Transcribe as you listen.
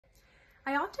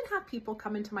I often have people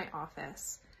come into my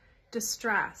office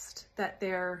distressed that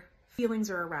their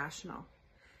feelings are irrational.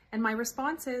 And my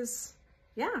response is,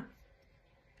 yeah,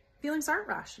 feelings aren't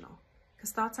rational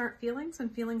because thoughts aren't feelings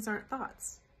and feelings aren't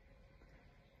thoughts.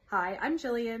 Hi, I'm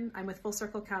Jillian. I'm with Full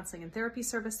Circle Counseling and Therapy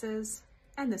Services,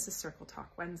 and this is Circle Talk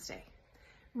Wednesday.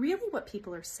 Really what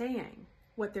people are saying,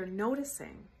 what they're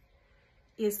noticing,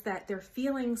 is that their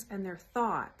feelings and their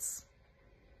thoughts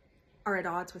are at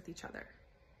odds with each other.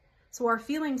 So our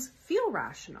feelings feel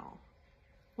rational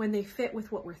when they fit with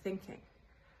what we're thinking.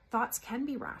 Thoughts can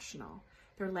be rational.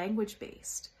 They're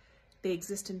language-based. They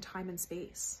exist in time and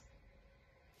space.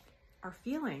 Our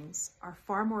feelings are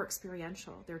far more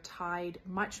experiential. They're tied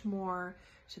much more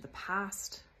to the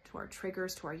past, to our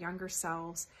triggers, to our younger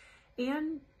selves,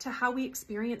 and to how we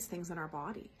experience things in our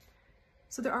body.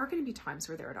 So there are going to be times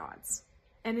where they're at odds.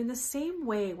 And in the same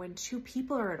way, when two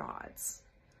people are at odds,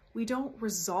 we don't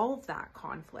resolve that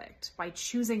conflict by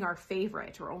choosing our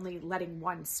favorite or only letting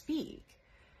one speak.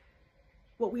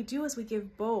 What we do is we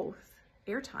give both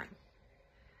airtime.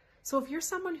 So if you're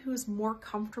someone who's more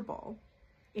comfortable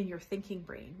in your thinking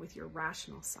brain with your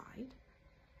rational side,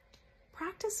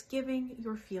 practice giving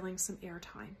your feelings some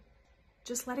airtime.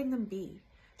 Just letting them be.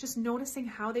 Just noticing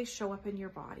how they show up in your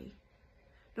body.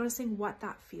 Noticing what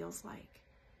that feels like.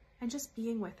 And just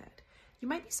being with it. You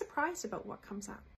might be surprised about what comes up.